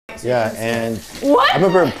Yeah, and what? I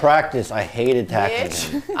remember in practice, I hated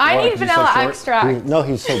tackling him. I need vanilla extract. No,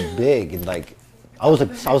 he's so big and like, I was like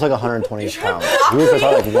 120 pounds. He was like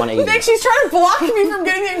 180. Nick, she's trying to block me from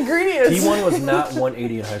getting the ingredients. D1 was not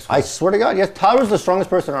 180 in high school. I swear to God, yes. Tyler was the strongest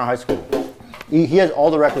person in our high school. He has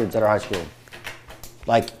all the records at our high school.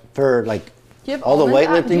 Like for like all the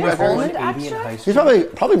weightlifting records. He's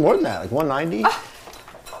probably more than that, like 190.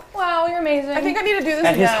 Wow, you're amazing. I think I need to do this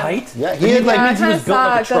At again. his height? Yeah, he had like he was built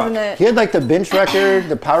like a truck. He had like the bench record,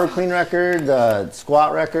 the power clean record, the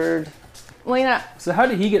squat record. Lena. So how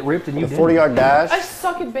did he get ripped and you the 40-yard dash? I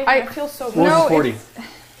suck at baking. I feel so good. What was his 40?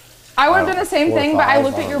 I would have done the same thing, but I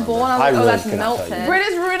looked at your bowl and I was like, oh, that's melted. Britt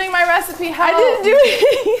is ruining my recipe. Help. I didn't do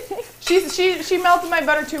anything. She melted my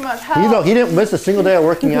butter too much. Help. He didn't miss a single day of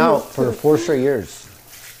working out for 4 straight years.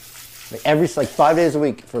 Like 5 days a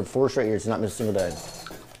week for 4 straight years, not miss a single day.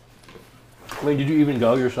 I mean, did you even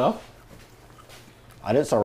go yourself? I didn't start